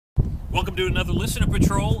Welcome to another Listener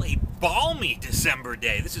Patrol, a balmy December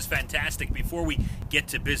day. This is fantastic. Before we get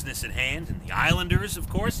to business at hand, and the Islanders, of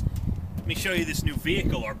course, let me show you this new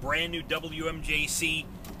vehicle, our brand new WMJC,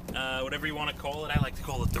 whatever you want to call it. I like to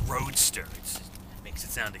call it the Roadster. It makes it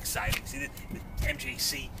sound exciting. See the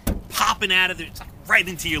MJC popping out of there. It's like right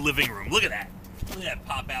into your living room. Look at that. Look at that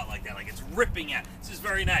pop out like that, like it's ripping out. This is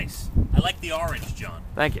very nice. I like the orange, John.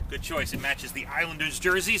 Thank you. Good choice. It matches the Islanders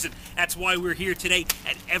jerseys, and that's why we're here today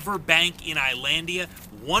at Everbank in Islandia.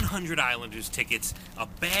 100 Islanders tickets, a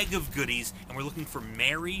bag of goodies, and we're looking for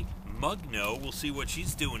Mary Mugno. We'll see what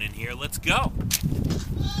she's doing in here. Let's go.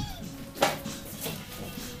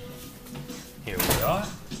 Here we are.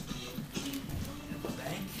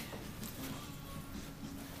 Everbank.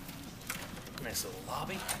 Nice little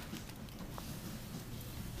lobby.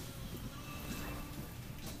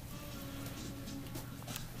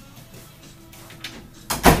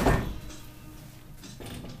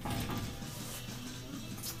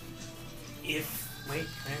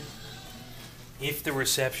 If the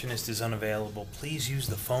receptionist is unavailable, please use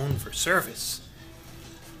the phone for service.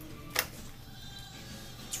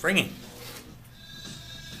 It's ringing.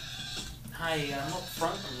 Hi, I'm up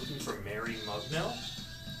front. I'm looking for Mary Mugno.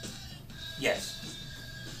 Yes.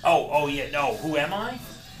 Oh, yeah, no. Who am I?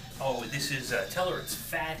 Oh, this is, tell her it's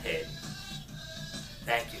Fathead.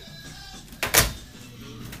 Thank you.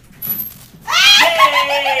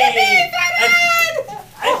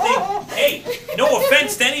 Hey! Hey, no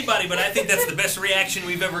offense to anybody, but I think that's the best reaction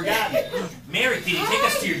we've ever gotten. Mary, can you take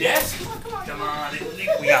us to your desk? Come on,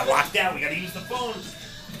 we got locked out. We got to use the phone.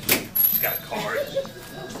 She's got a card.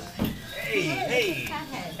 Hey,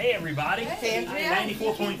 everybody. Hey,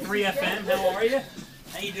 94.3 FM. How are you?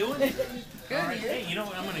 How you doing? Good. All right. Hey, you know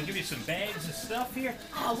what? I'm going to give you some bags of stuff here.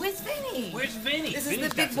 Oh, where's Vinny? Where's Vinny? This Vinny's is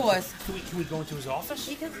the big got boss. Can we go into his office?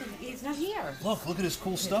 He's not here. Look at his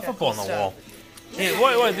cool stuff got up cool on the stuff. wall. Hey,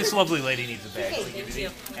 what? This lovely lady needs a bag. Okay, Let me give thank you you.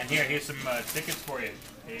 these. And here's some tickets for you.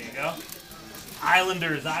 Here you go.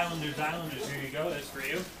 Islanders. Here you go. That's for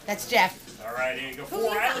you. That's Jeff. All right, here you go. Who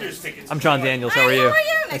 4 is Islanders tickets. I'm John Daniels. How are you?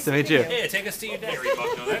 Nice to meet you. Yeah, take us to your day,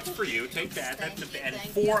 Mugno. That's for you. Take that. That's and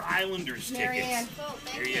 4 Islanders Marianne.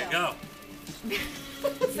 tickets. Here you go.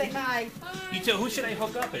 Say hi. You too. Who should I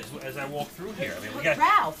hook up as I walk through here? I mean, we got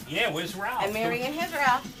Ralph. Yeah, where's Ralph? And Marianne, here's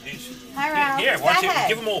Ralph. Here's- Hi, Ralph. Here, watch it. Fathead.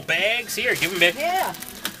 Give them all bags. Here, give them. Yeah.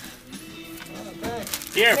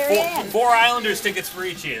 Here, Marianne. 4 Islanders tickets for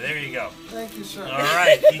each of you. There you go. Thank you, sir. All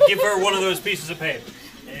right, you give her one of those pieces of paper.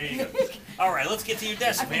 There you go. All right, let's get to your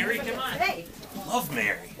desk, Mary. Come on. Hey, Love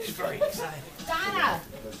Mary. She's very excited. Donna.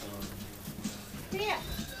 Here.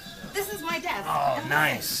 This is my desk. Oh, Come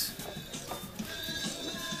nice.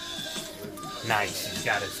 Nice. She's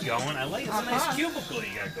got us going. I like it. It's a nice cubicle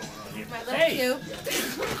you got going on here. on. My little Hey. cube.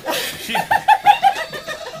 She,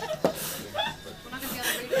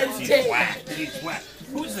 she's whacked. She's whacked.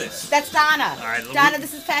 Who's this? That's Donna. All right, Donna,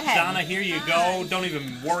 this is Fathead. Donna, here you go. Don't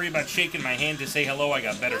even worry about shaking my hand to say hello. I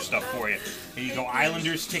got better stuff for you. Here you go.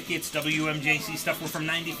 Islanders tickets, WMJC stuff. We're from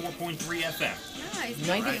 94.3 FM.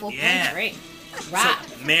 94.3. Yeah. Right.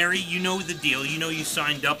 So, Mary, you know the deal. You know you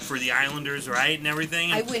signed up for the Islanders, right, and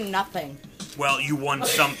everything? I win nothing. Well, you won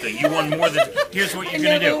something. You won more than... Here's what you're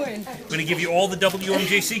going to do. I'm going to give you all the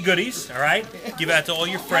WMJC goodies, all right? Give out to all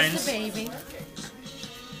your friends. That's the baby.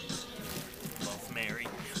 Love Mary.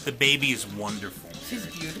 The baby is wonderful. She's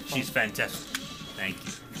beautiful. She's fantastic. Thank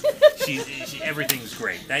you. Everything's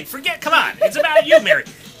great. Come on. It's about you, Mary.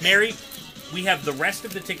 Mary, we have the rest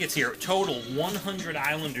of the tickets here. Total 100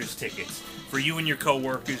 Islanders tickets for you and your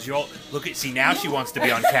co-workers. See, now she wants to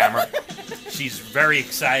be on camera. She's very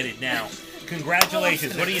excited now.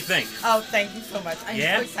 Congratulations. What do you think? Oh, thank you so much. I'm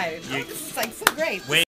Yeah? so excited. You- Oh, this is like so great. Wait.